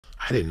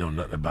didn't know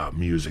nothing about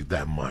music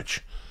that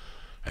much.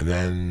 And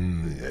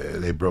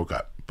then they broke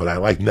up. But I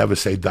liked Never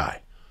Say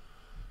Die.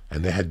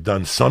 And they had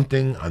done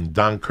something on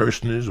Don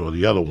Kirshner's or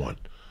the other one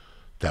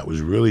that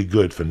was really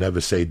good for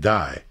Never Say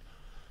Die.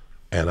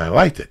 And I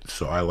liked it.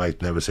 So I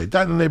liked Never Say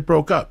Die. And they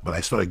broke up. But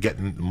I started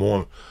getting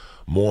more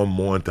and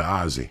more into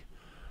Ozzy.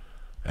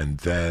 And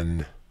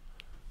then,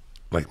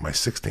 like my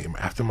 16th,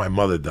 after my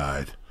mother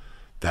died,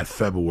 that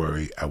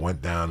February, I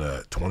went down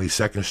to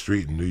 22nd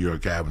Street and New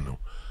York Avenue.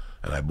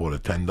 And I bought a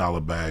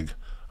 $10 bag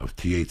of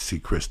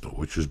THC Crystal,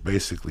 which was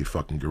basically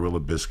fucking Gorilla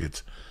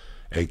Biscuits,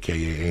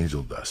 a.k.a.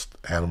 Angel Dust,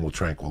 Animal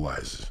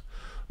Tranquilizers,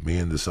 me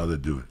and this other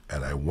dude.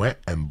 And I went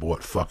and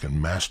bought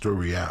fucking Master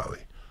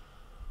Reality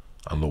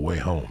on the way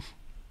home.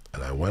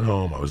 And I went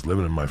home. I was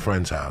living in my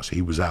friend's house.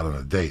 He was out on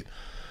a date.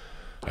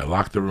 I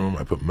locked the room.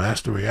 I put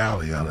Master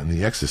Reality on, and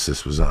The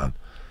Exorcist was on.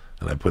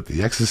 And I put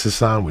The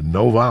Exorcist on with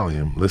no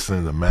volume,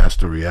 listening to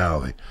Master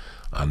Reality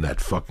on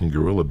that fucking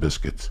Gorilla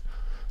Biscuits.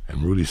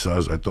 And Rudy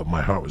Sarzo, I thought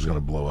my heart was going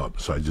to blow up.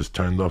 So I just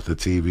turned off the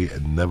TV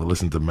and never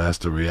listened to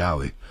Master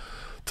Reality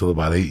till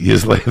about 8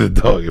 years later,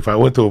 dog. If I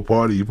went to a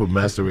party, you put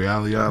Master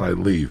Reality on, I'd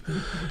leave.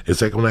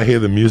 It's like when I hear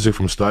the music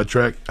from Star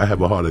Trek, I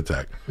have a heart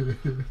attack.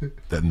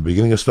 That in the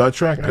beginning of Star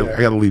Trek, I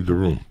got to leave the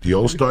room. The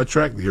old Star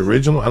Trek, the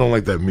original, I don't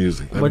like that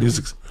music. That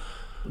music's...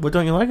 What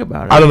don't you like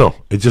about it? I don't know.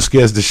 It just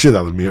scares the shit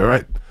out of me, all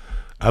right?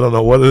 I don't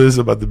know what it is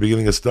about the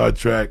beginning of Star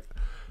Trek.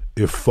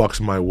 It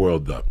fucks my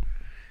world up.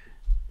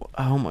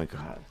 Oh, my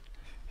God.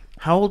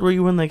 How old were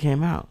you when they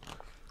came out?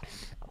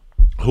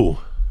 Who?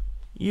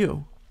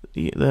 You.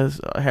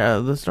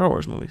 The Star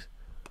Wars movies.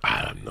 I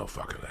have no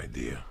fucking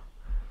idea.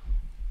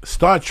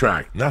 Star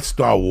Trek, not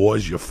Star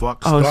Wars, you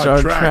fuck. Oh,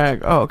 Star Trek.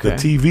 Oh, okay. The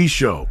TV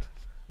show.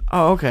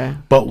 Oh, okay.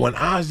 But when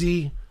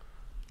Ozzy,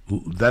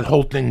 that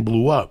whole thing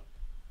blew up,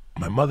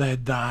 my mother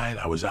had died.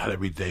 I was out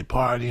every day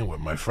partying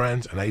with my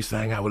friends, and I used to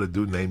hang out with a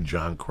dude named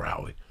John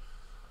Crowley.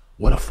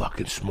 What a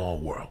fucking small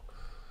world.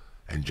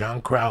 And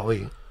John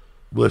Crowley,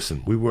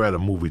 listen, we were at a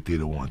movie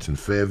theater once in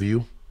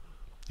Fairview.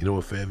 You know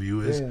what Fairview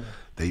is? Yeah.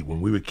 When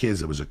we were kids,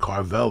 there was a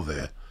Carvel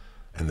there,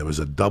 and there was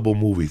a double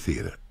movie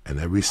theater. And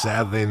every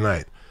Saturday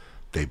night,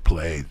 they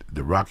played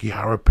the Rocky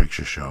Horror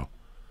Picture Show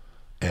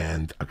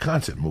and a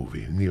concert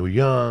movie. Neil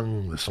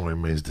Young, The Song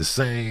Remains the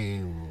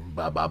Same,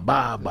 ba ba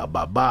ba, ba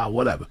ba ba,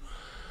 whatever.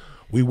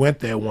 We went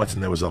there once,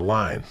 and there was a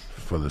line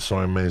for The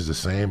Song Remains the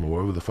Same, or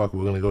whatever the fuck we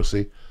were going to go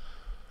see.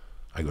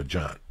 I go,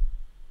 John,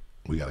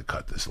 we got to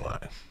cut this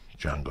line.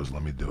 John goes,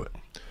 let me do it.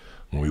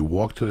 When we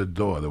walked to the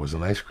door, there was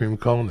an ice cream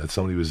cone that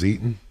somebody was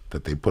eating,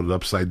 that they put it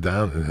upside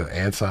down, and it had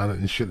ants on it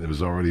and shit, and it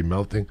was already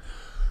melting.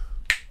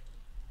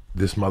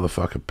 This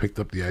motherfucker picked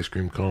up the ice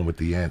cream cone with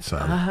the ants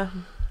on it,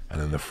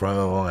 and in the front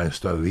of the line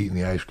started eating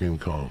the ice cream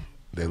cone.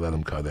 They let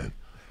him cut in.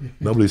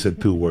 Nobody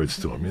said 2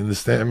 words to him. You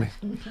understand me?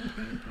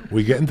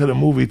 We get into the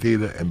movie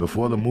theater, and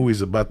before the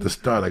movie's about to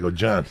start, I go,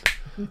 John,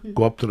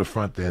 go up to the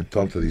front there and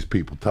talk to these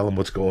people. Tell them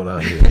what's going on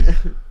here.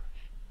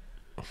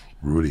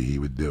 Rudy, he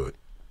would do it.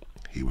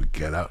 He would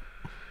get up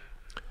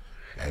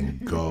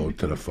and go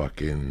to the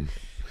fucking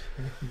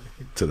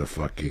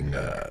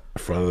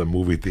front of the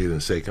movie theater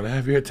and say, can I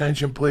have your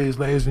attention, please,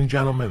 ladies and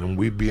gentlemen? And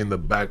we'd be in the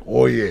back,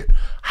 oh yeah,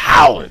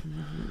 howling.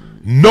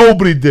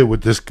 Nobody did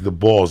what the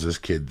balls this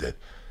kid did.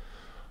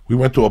 We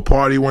went to a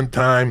party one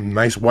time,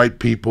 nice white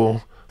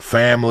people,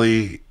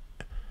 family,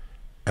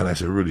 and I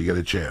said, Rudy, get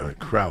a chair.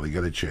 Crowley,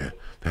 get a chair.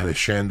 They had a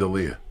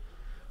chandelier.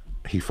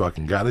 He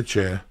fucking got a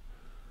chair,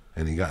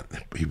 and he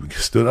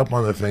stood up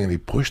on the thing, and he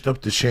pushed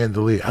up the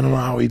chandelier. I don't know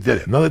how he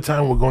did it. Another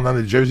time we're going down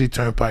the Jersey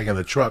Turnpike in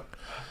a truck,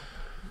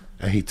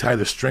 and he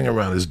tied a string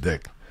around his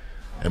dick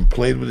and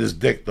played with his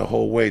dick the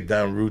whole way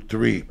down Route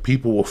 3.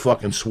 People were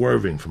fucking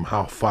swerving from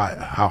how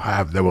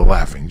high they were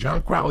laughing.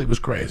 John Crowley was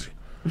crazy.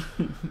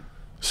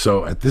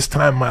 So at this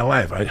time in my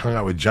life, I hung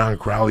out with John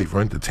Crowley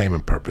for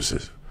entertainment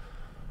purposes.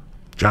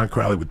 John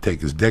Crowley would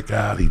take his dick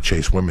out. He'd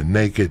chase women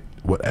naked.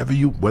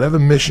 Whatever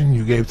mission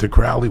you gave to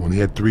Crowley when he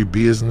had 3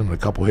 beers in him and a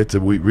couple hits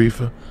of wheat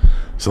reefer,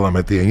 so I'm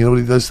at the end. You know what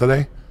he does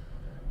today?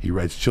 He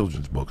writes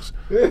children's books.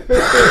 He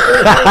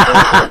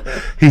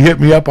hit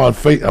me up on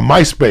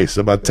MySpace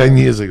about 10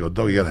 years ago.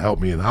 Dog, you got to help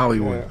me in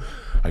Hollywood. Yeah.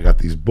 I got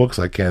these books.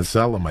 I can't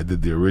sell them. I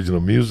did the original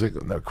music.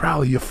 Now,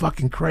 Crowley, you're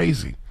fucking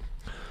crazy.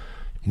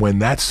 When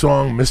that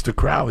song, Mr.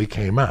 Crowley,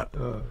 came out,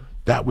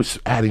 that was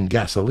adding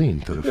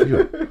gasoline to the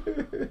fuel.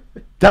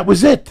 That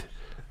was it.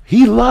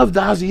 He loved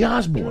Ozzy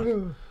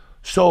Osbourne.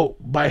 So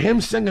by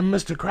him singing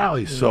Mr.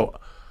 Crowley, so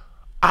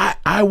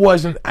I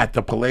wasn't at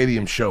the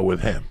Palladium show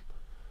with him.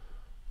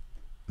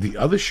 The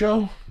other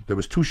show, there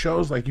was 2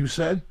 shows, like you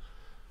said,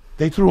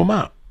 they threw him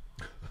out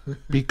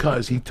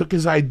because he took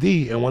his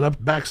ID and went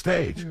up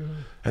backstage.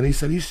 And he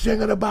said, he's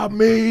singing about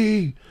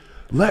me.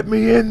 Let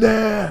me in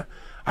there.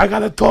 I got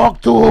to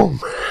talk to him.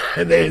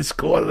 And they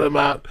escorted him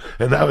out.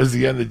 And that was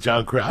the end of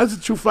John Crowley. That's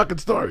a true fucking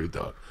story,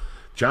 dog.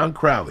 John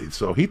Crowley.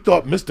 So he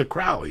thought Mr.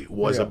 Crowley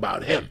was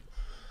about him.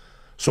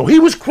 So he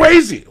was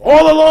crazy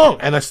all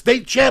along. And a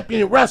state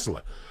champion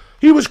wrestler.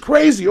 He was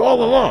crazy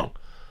all along.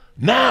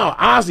 Now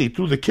Ozzy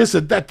threw the kiss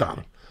of death on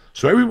him.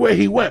 So everywhere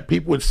he went,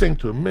 people would sing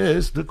to him,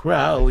 Mr.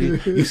 Crowley.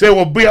 He said,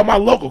 well, be at my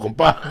local,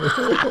 compadre.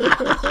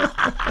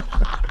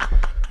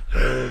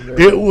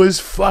 It was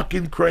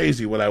fucking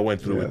crazy what I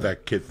went through with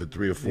that kid for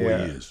 3 or 4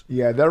 years.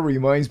 Yeah, that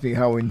reminds me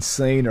how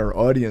insane our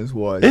audience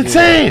was.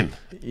 Insane!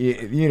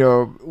 You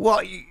know,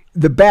 well,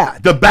 the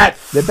bat. The bat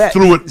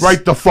threw it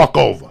right the fuck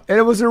over. And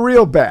it was a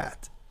real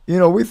bat. You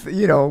know, we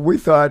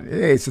thought,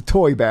 hey, it's a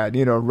toy bat,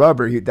 you know,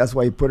 rubber. That's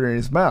why he put it in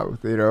his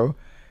mouth, you know.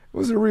 It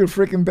was a real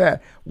freaking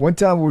bat. One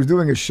time we were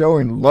doing a show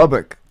in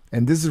Lubbock,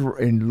 and this is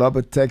in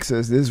Lubbock,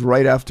 Texas. This is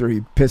right after he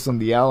pissed on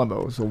the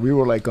Alamo. So we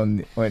were like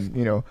on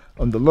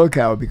the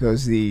lookout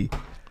because the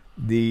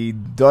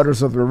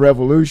Daughters of the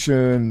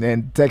Revolution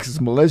and Texas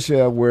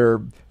militia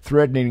were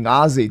threatening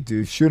Ozzy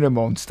to shoot him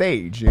on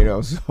stage, you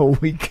know. So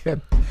we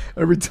kept,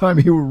 every time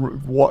he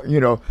would walk,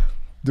 you know,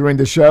 during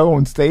the show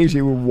on stage,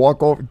 he would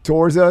walk over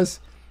towards us.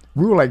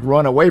 We would like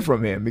run away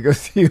from him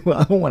because I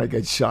don't want to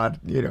get shot,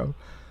 you know.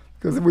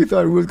 Because we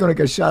thought we was going to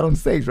get shot on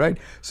stage, right?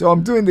 So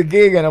I'm doing the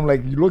gig, and I'm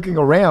like looking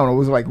around. I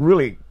was like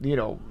really, you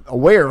know,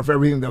 aware of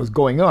everything that was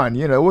going on.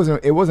 You know,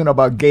 it wasn't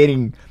about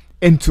getting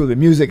into the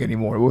music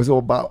anymore. It was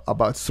all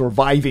about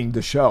surviving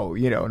the show,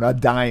 you know,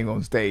 not dying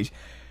on stage.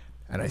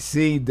 And I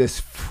see this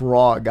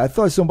frog. I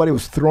thought somebody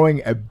was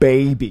throwing a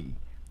baby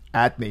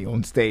at me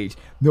on stage.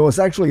 There was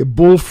actually a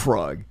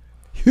bullfrog,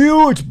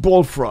 huge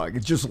bullfrog.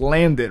 It just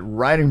landed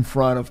right in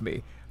front of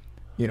me,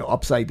 you know,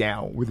 upside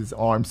down with his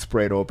arms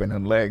spread open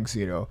and legs,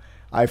 you know.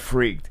 I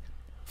freaked.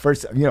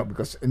 First, you know,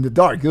 because in the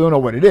dark, you don't know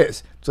what it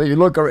is. So you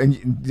look around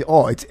and,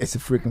 oh, it's a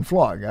freaking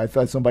frog. I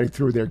thought somebody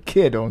threw their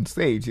kid on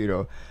stage, you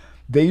know.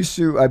 They used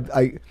to,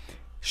 I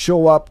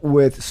show up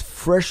with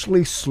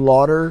freshly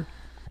slaughtered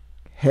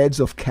heads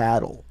of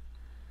cattle,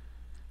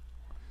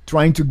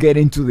 trying to get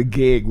into the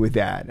gig with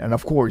that. And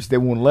of course, they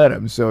won't let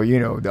him. So, you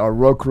know, our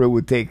road crew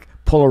would take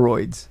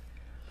Polaroids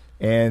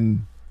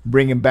and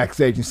bring him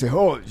backstage and say,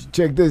 oh,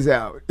 check this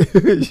out.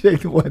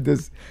 Check what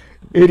this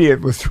idiot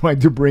was trying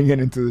to bring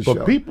into the show.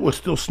 But people were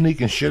still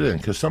sneaking shit in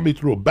because somebody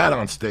threw a bat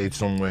on stage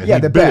somewhere. And yeah,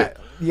 he the bit bat. it.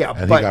 Yeah,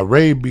 and he got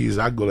rabies.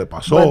 Algo le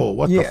pasó.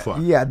 What the fuck?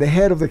 Yeah, the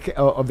head of the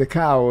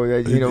cow.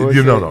 You know,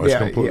 it's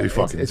completely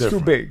fucking it's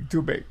different.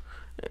 too big,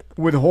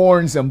 with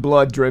horns and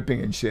blood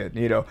dripping and shit.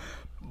 You know,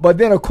 but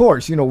then of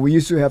course, you know, we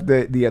used to have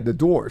the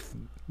dwarf,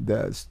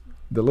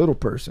 the little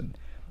person,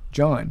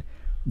 John,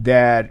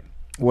 that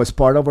was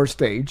part of our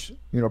stage,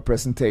 you know,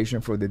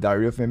 presentation for the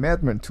Diary of a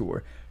Madman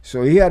tour.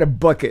 So he had a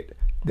bucket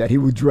that he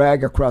would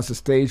drag across the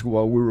stage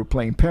while we were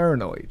playing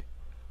Paranoid,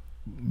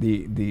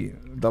 the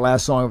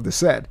last song of the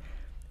set.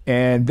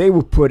 And they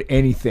would put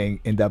anything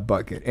in that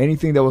bucket,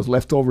 anything that was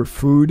leftover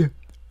food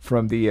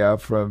from the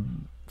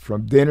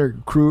from dinner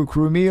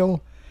crew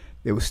meal.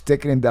 They would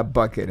stick it in that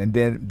bucket, and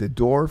then the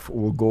dwarf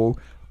will go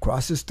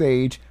across the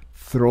stage,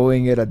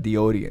 throwing it at the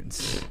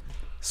audience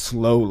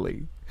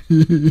slowly.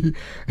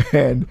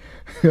 and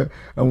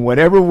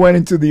whatever went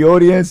into the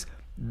audience,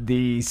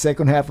 the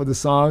second half of the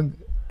song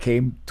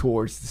came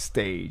towards the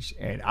stage,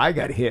 and I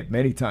got hit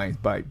many times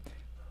by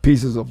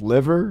pieces of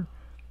liver,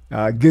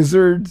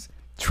 gizzards,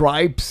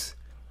 tripes,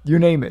 you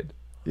name it,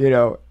 you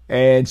know.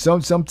 And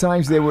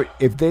sometimes they would,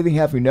 if they didn't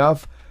have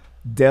enough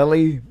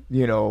deli,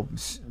 you know,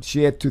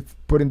 she had to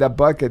put in that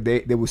bucket.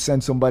 They would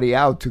send somebody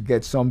out to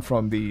get some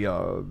from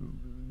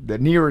the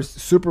nearest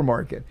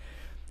supermarket.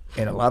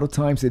 And a lot of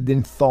times it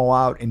didn't thaw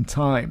out in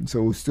time, so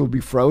it would still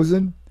be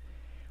frozen.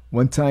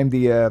 One time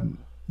the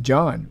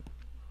John,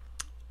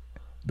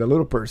 the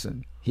little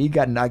person, he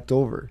got knocked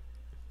over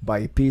by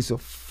a piece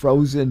of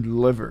frozen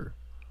liver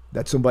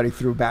that somebody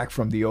threw back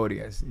from the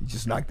audience. He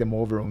just knocked him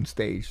over on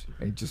stage,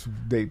 and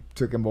they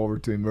took him over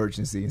to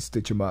emergency and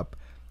stitched him up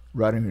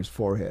right on his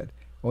forehead.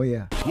 Oh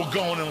yeah. We're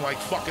going in like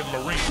fucking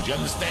Marines, you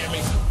understand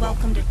me?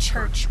 Welcome to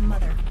church,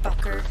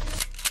 motherfucker.